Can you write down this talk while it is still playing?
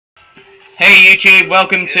Hey YouTube,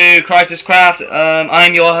 welcome to crisescraft.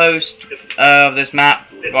 I'm your host of this map.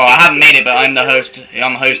 Well, I haven't made it, but I'm the host.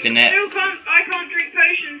 I'm hosting it. I can't drink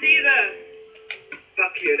potions either.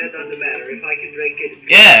 Fuck you, that doesn't matter. If I can drink it.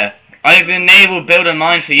 Yeah, I've been able to build a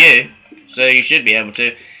mine for you, so you should be able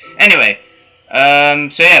to. Anyway,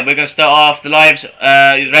 so yeah, we're gonna start off the lives.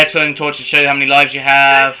 Redstone torch to show you how many lives you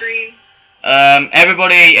have.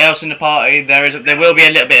 Everybody else in the party, there will be a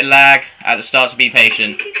little bit of lag at the start, so be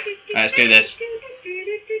patient. Let's do this.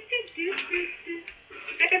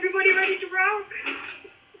 Everybody ready to rock?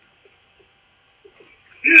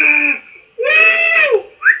 Woo!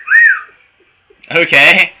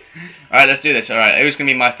 Okay. Alright, let's do this. Alright, who's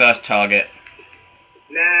gonna be my first target?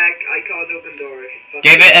 Lag, I can't open doors. Fuck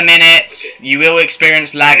Give it a minute. Okay. You will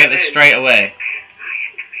experience lag at this straight away.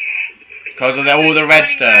 Because of all the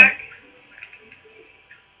redstone.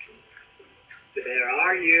 Where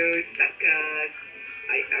are you, suckers?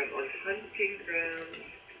 I am on hunting ground.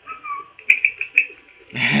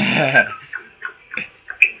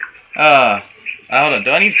 Hold on. Do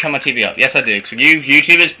I need to turn my TV up? Yes, I do. Because you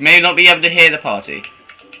YouTubers may not be able to hear the party.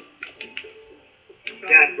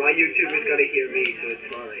 Yeah, my YouTuber's gotta hear me, so it's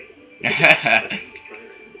fine.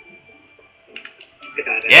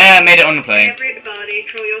 Yeah, I made it on the plane. Everybody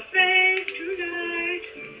control your space tonight.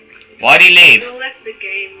 Why'd he leave? We'll let the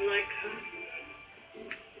game like us.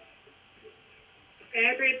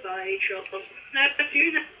 Everybody control tonight.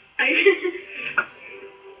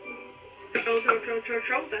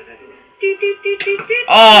 Control that.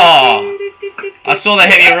 Oh! I saw that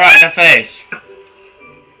hit you right in the face.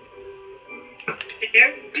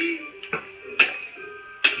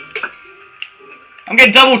 I'm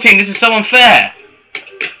getting double teamed. This is so unfair.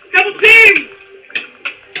 Double team!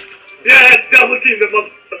 Yeah, double team the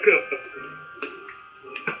motherfucker.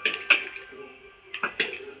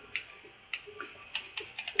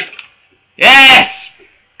 Yes!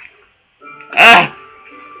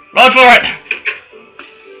 Run for it!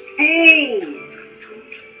 Boom!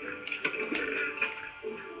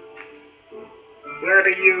 Where are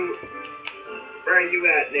you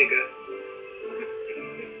at, nigga?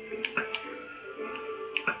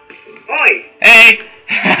 Oi! Hey!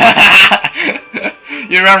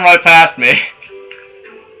 You ran right past me.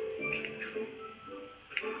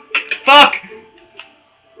 Fuck!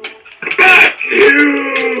 Fuck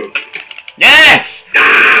you! Yes!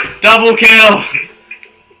 Double kill!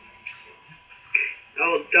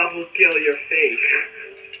 I'll double kill your face.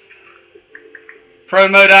 Pro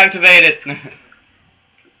mode activated. Okay,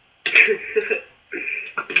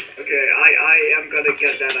 I am gonna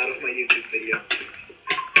get that out of my YouTube video.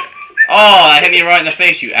 Oh, that hit me right in the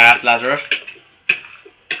face, you ass, Lazarus.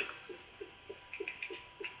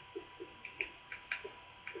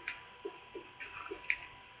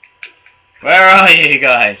 Where are you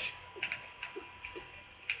guys?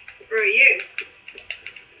 Where are you?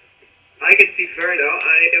 I can see further.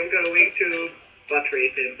 I am going to butt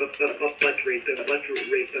rape him, butt rape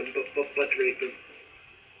him.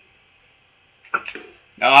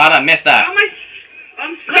 Oh, I missed that.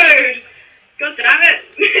 I'm screwed. God damn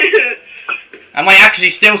it. And my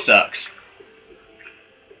actually still sucks.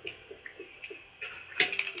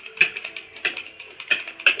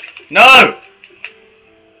 No!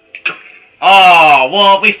 Oh,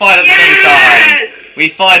 what? We fight at the same time.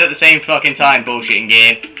 We fight at the same fucking time, bullshitting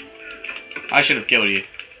game. I should have killed you.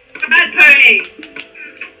 Bad pony.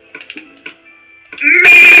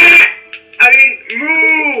 I mean,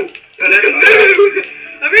 moo! Move!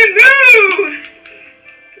 I mean, move!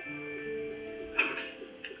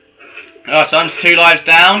 Oh, so I'm 2 lives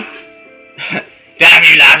down? Damn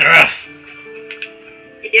you, Lazarus!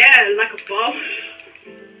 Yeah, like a boss.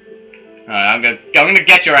 Alright, I'm gonna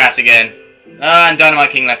get your ass again. And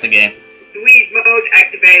Dynamite King left the game. Sweet mode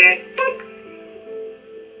activated.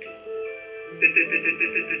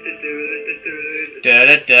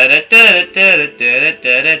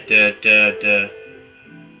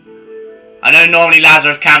 I know normally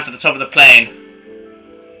Lazarus camps at the top of the plane.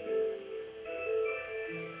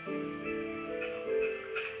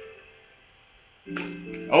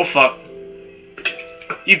 Oh fuck.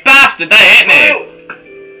 You bastard, they hit me!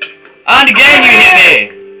 And again you hit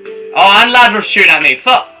me! Oh, and Lazarus shooting at me.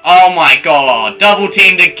 Fuck! Oh my god, double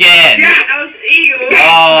teamed again! Yeah, that was eagle.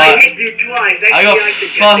 Oh, I hit you twice.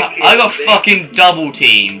 I got fucking double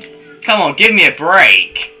teamed. Come on, give me a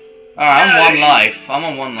break. Alright, I'm on 1 life. I'm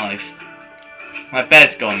on 1 life. My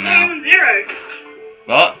bed's gone now. I'm on 0.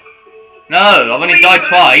 What? No, I've only died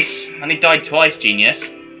twice. I only died twice, genius.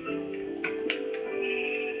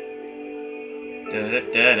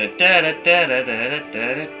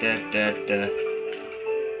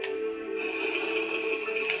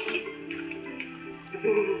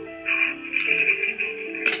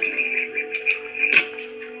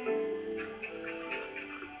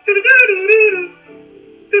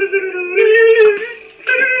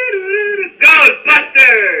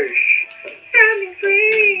 Ghostbusters! Sounding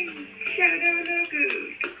free.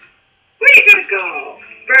 Where you gonna go?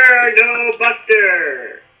 Burno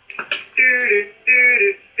Buster!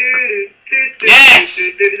 Yes!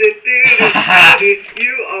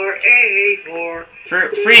 You are a whore.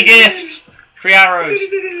 Free gifts! Free arrows!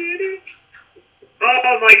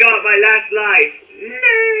 Oh my god, my last life.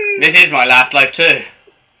 No. This is my last life too.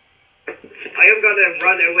 I am gonna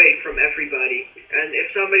run away from everybody. And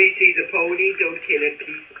if somebody sees a pony, don't kill it,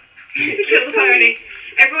 please. Kill the pony.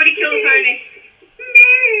 Everybody kill the pony.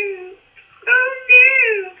 No. Oh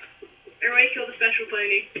no. Everybody kill the special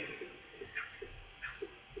pony.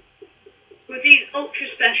 Because he's ultra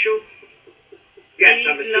special. Yes, He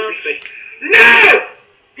I'm a needs super love. special. No!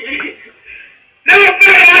 No,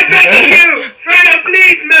 Ferno, I'm begging you! Ferno,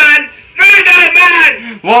 please, man! Ferno,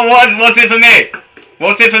 man! What's it for me?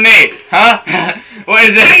 What's it for me? Huh? What is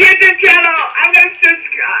I it? hit the channel! I'm gonna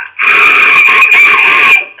subscribe!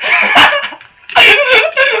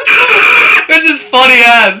 This is funny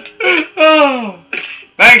as. Oh.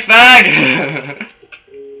 Thanks, Bag.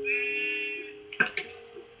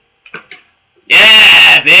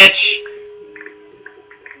 Yeah, bitch.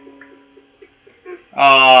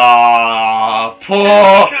 Oh,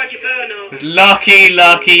 poor Charge your burn off.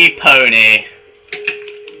 lucky pony.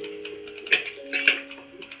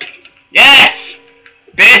 Yes!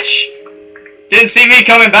 Bitch! Didn't see me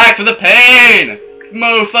coming back for the pain!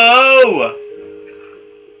 Mofo!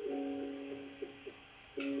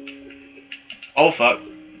 Oh fuck.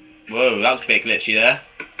 Whoa, that was a bit glitchy there.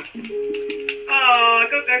 Oh, I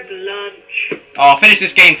gotta go for lunch. Oh, finish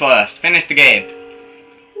this game first. Finish the game.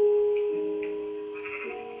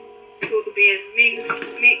 What would be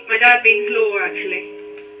my dad means law, actually.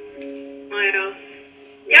 My house.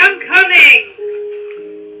 Yeah, I'm coming!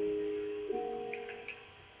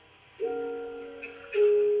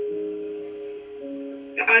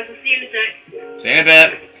 Guys, I'll see you in a sec. See you in a bit.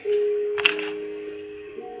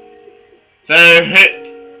 So,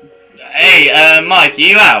 hey, Mike, are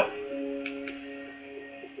you out?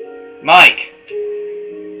 Mike!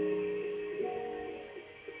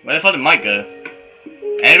 Where the fuck did Mike go?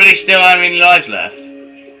 Anybody still have any lives left?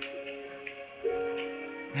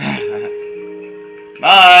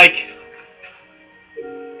 Mike!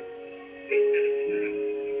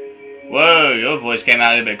 Whoa, your voice came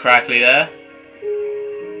out a bit crackly there.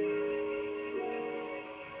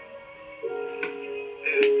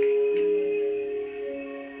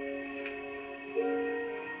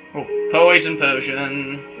 Oh, poison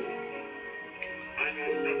potion.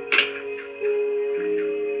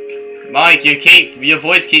 Mike, your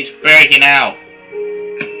voice keeps breaking out.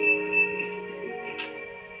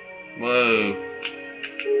 Whoa.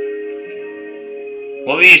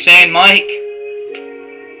 What were you saying, Mike?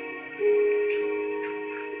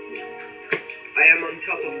 I am on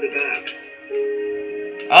top of the map.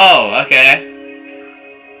 Oh, okay.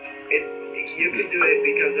 You can do it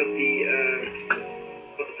because of the,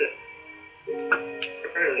 what's it?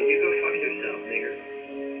 Erlen, you go fuck yourself, nigger.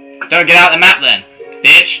 Don't get out of the map then,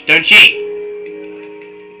 bitch. Don't cheat.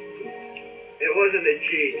 It wasn't a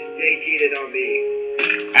cheat. They cheated on me.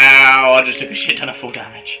 Ow, I just took a shit ton of full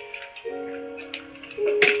damage.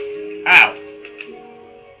 Ow.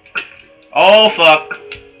 Oh, fuck.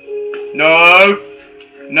 No.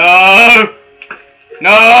 No.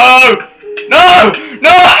 No. No. No.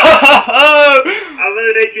 I'm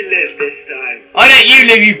gonna let you live this time. I let you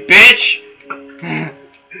live, you bitch.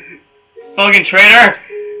 Fucking traitor.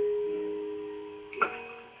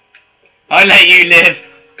 I let you live.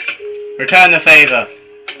 Return the favor.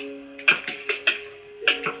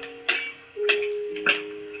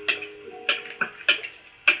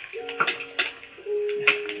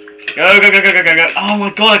 Go, go, go, go, go, go, go. Oh my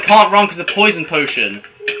god, I can't run because of the poison potion.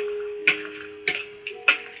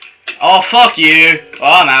 Oh, fuck you.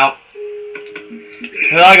 Well, I'm out.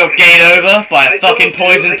 I got gained over by a fucking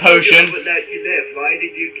poison potion. I would let you live. Why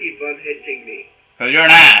did you keep on hitting me? Because you're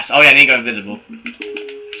an ass. Oh yeah, and you go invisible. So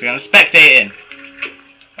you're gonna spectate in.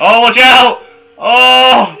 Oh, watch out!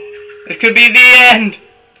 Oh! This could be the end!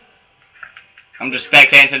 I'm just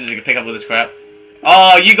spectating so I can pick up all this crap.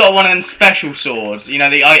 Oh, you got one of them special swords. You know,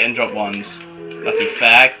 the item drop ones. Lucky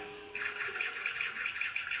fag.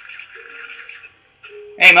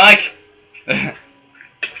 Hey, Mike!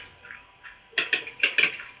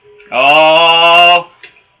 Oh!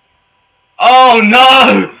 Oh,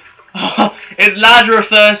 no! It's Lazarus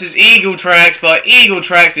versus Eagle Tracks, but Eagle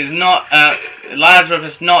Tracks is not,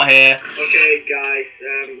 Lazarus is not here. Okay, guys,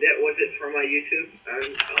 that was it for my YouTube,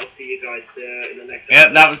 and I'll see you guys in the next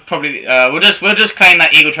Yep, that was probably. We'll just claim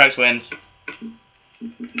that Eagle Trucks wins.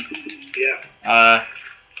 Yeah.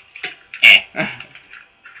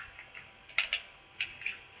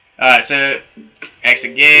 Alright, so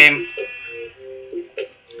exit game.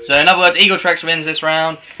 So in other words, Eagle Trucks wins this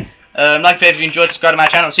round. Like if you enjoyed, subscribe to my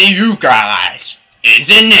channel. See you guys in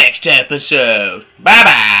the next episode. Bye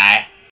bye.